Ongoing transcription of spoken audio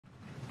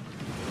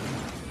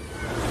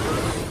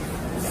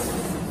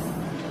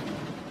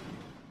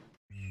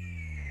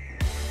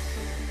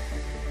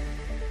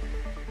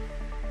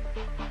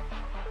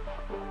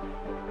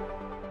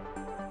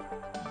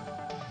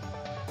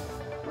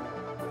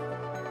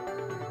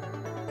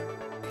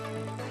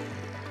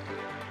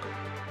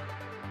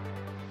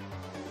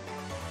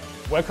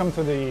Welcome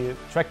to the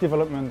track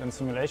development and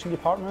simulation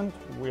department.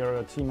 We are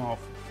a team of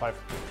 5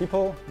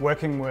 people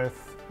working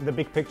with the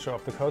big picture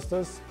of the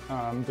coasters,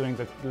 doing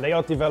the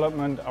layout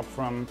development up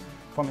from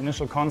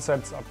initial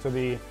concepts up to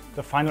the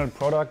final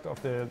product of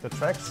the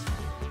tracks.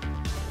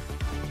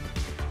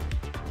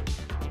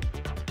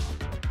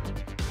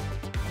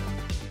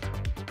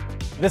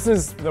 This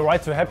is the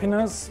Ride to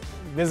Happiness.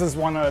 This is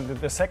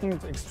the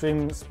second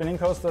extreme spinning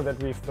coaster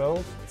that we've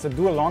built. It's a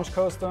dual launch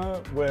coaster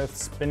with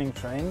spinning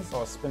trains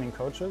or spinning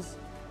coaches.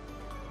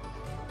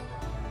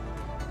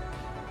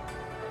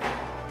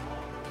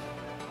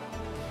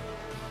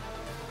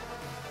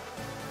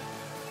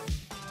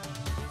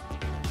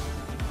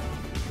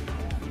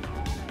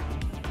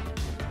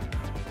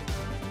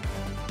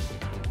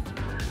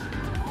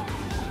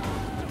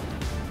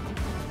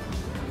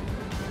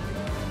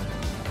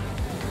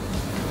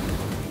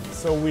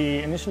 So we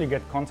initially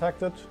get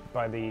contacted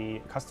by the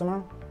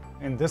customer.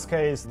 In this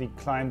case, the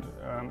client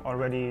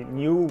already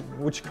knew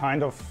which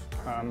kind of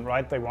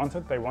ride they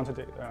wanted. They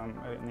wanted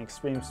an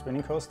extreme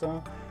spinning coaster.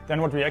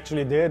 Then what we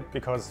actually did,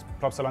 because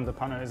Plopsaland, the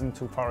partner, isn't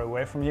too far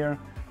away from here,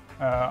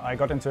 I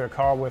got into a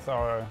car with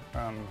our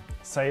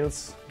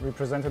sales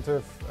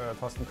representative,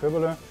 Thorsten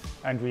Köbele,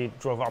 and we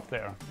drove up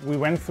there. We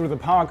went through the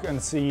park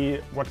and see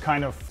what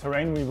kind of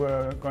terrain we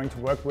were going to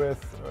work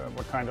with,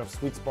 what kind of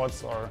sweet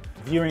spots or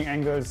viewing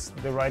angles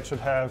the ride should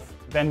have.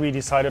 Then we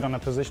decided on a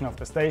position of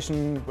the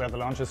station, where the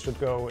launches should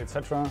go,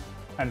 etc.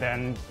 And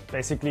then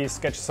basically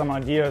sketched some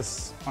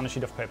ideas on a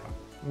sheet of paper.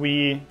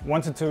 We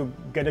wanted to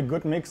get a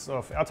good mix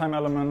of airtime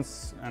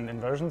elements and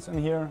inversions in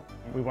here.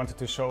 We wanted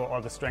to show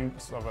all the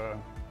strengths of a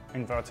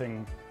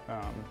inverting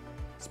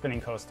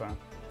spinning coaster.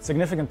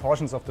 Significant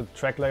portions of the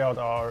track layout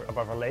are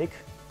above a lake.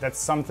 That's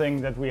something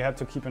that we had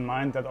to keep in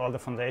mind, that all the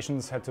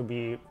foundations had to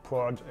be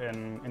poured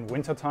in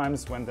winter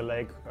times when the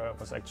lake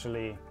was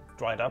actually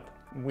dried up.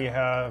 We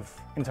have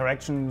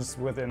interactions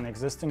with an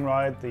existing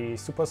ride, the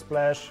Super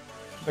Splash.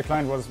 The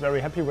client was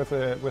very happy with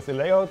the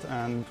layout,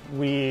 and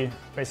we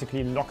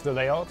basically lock the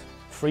layout,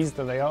 freeze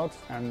the layout,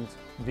 and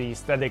the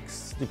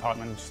statics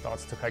department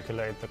starts to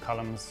calculate the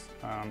columns,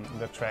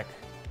 the track,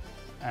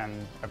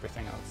 and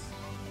everything else.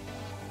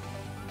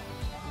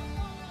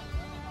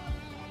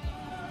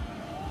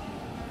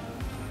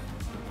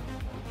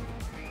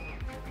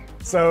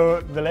 So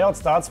the layout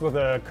starts with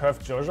a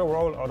curved Jojo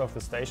roll out of the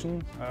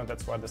station.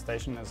 That's why the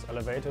station is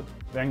elevated.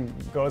 Then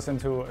goes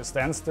into a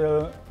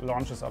standstill,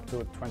 launches up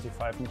to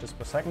 25 meters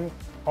per second,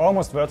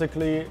 almost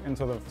vertically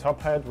into the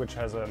top head, which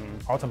has an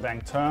outer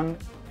bank turn,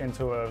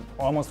 into an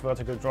almost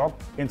vertical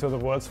drop, into the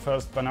world's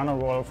first banana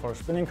roll for a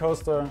spinning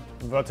coaster,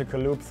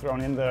 vertical loop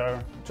thrown in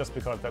there, just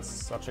because that's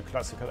such a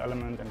classical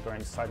element, and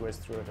going sideways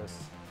through it is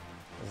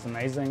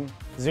amazing.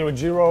 Zero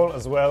G roll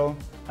as well,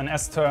 an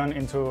S-turn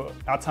into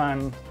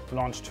airtime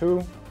launch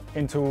 2,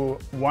 into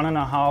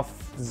 1.5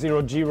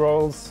 zero G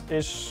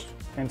rolls-ish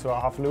into a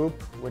half loop,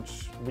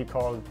 which we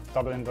call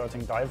double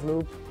inverting dive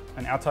loop,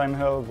 an airtime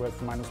hill with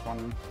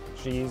 -1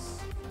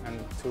 Gs, and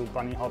 2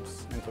 bunny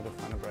hops into the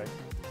final break.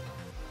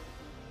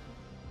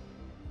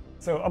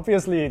 So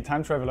obviously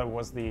Time Traveler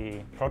was the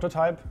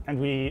prototype, and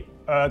we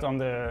erred on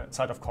the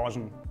side of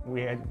caution.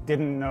 We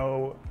didn't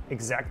know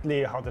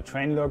exactly how the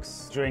train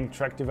looks during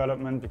track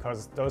development,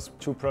 because those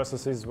two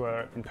processes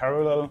were in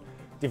parallel,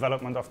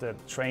 development of the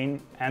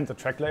train and the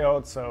track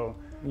layout, so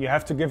you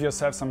have to give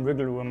yourself some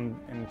wiggle room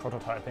in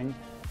prototyping.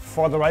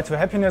 For the Ride to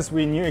Happiness,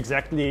 we knew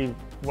exactly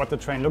what the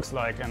train looks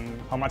like and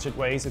how much it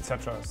weighs,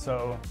 etc.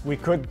 So we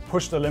could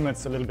push the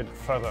limits a little bit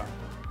further.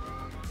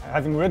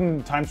 Having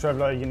ridden Time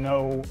Traveler, you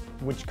know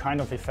which kind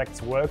of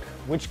effects work,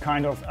 which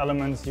kind of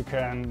elements you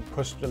can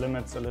push the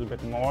limits a little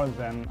bit more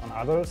than on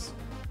others.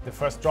 The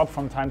first drop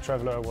from Time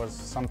Traveler was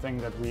something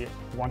that we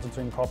wanted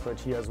to incorporate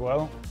here as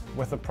well,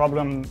 with the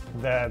problem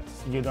that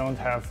you don't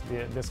have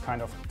this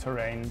kind of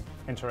terrain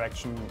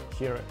interaction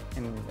here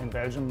in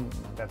Belgium.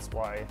 That's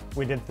why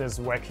we did this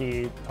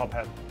wacky top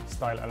hat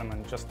style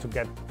element, just to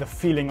get the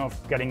feeling of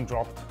getting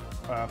dropped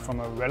from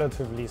a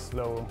relatively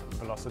slow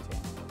velocity.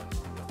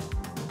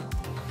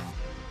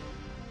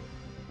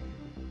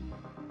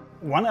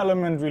 One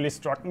element really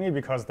struck me,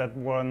 because that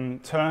one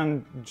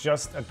turned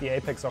just at the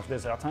apex of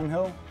this airtime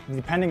hill.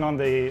 Depending on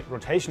the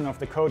rotation of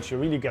the coach, you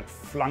really get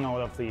flung out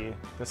of the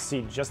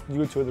seat just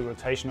due to the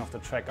rotation of the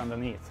track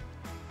underneath.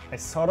 I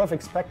sort of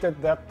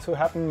expected that to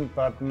happen,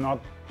 but not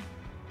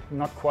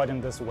quite in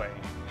this way.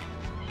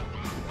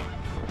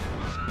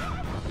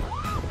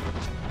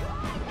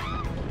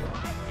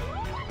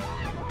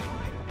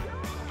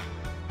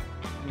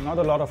 Not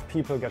a lot of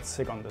people get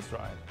sick on this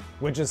ride,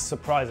 which is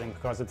surprising,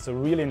 because it's a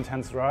really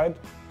intense ride.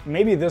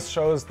 Maybe this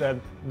shows that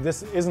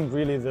this isn't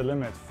really the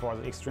limit for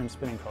the extreme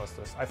spinning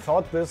coasters. I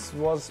thought this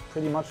was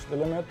pretty much the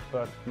limit,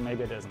 but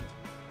maybe it isn't.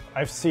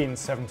 I've seen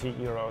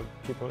 70-year-old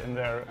people in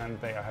there, and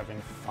they are having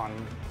fun.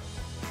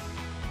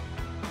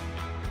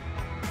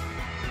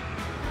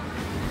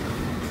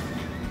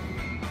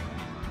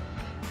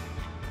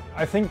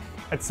 I think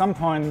at some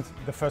point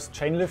the first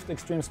chain lift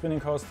extreme spinning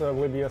coaster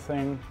will be a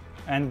thing.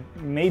 And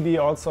maybe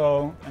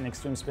also an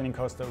extreme spinning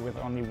coaster with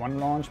only one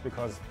launch,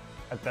 because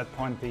At that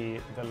point, the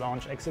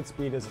launch exit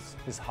speed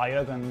is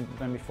higher than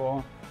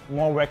before.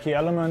 More wacky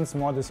elements,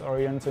 more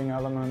disorienting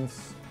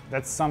elements.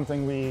 That's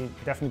something we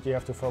definitely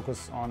have to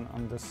focus on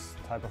this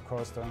type of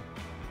coaster.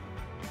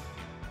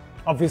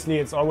 Obviously,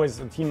 it's always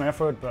a team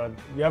effort, but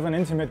you have an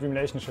intimate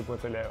relationship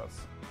with the layers.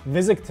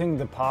 Visiting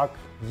the park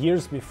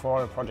years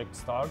before a project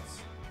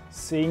starts,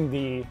 seeing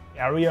the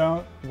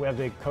area where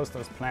the coaster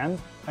is planned,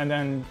 and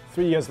then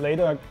 3 years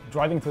later,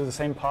 driving to the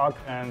same park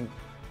and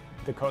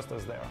the coaster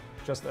is there,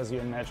 just as you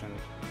imagined.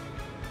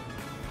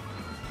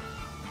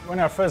 When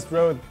I first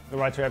rode the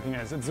Ride to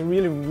Happiness, it's a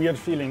really weird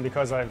feeling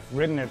because I've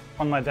ridden it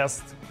on my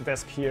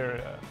desk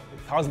here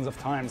thousands of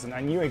times and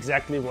I knew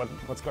exactly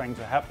what's going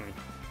to happen.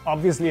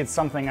 Obviously it's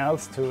something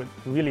else to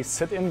really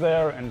sit in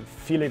there and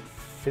feel it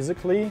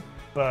physically,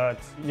 but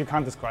you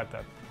can't describe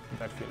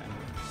that feeling.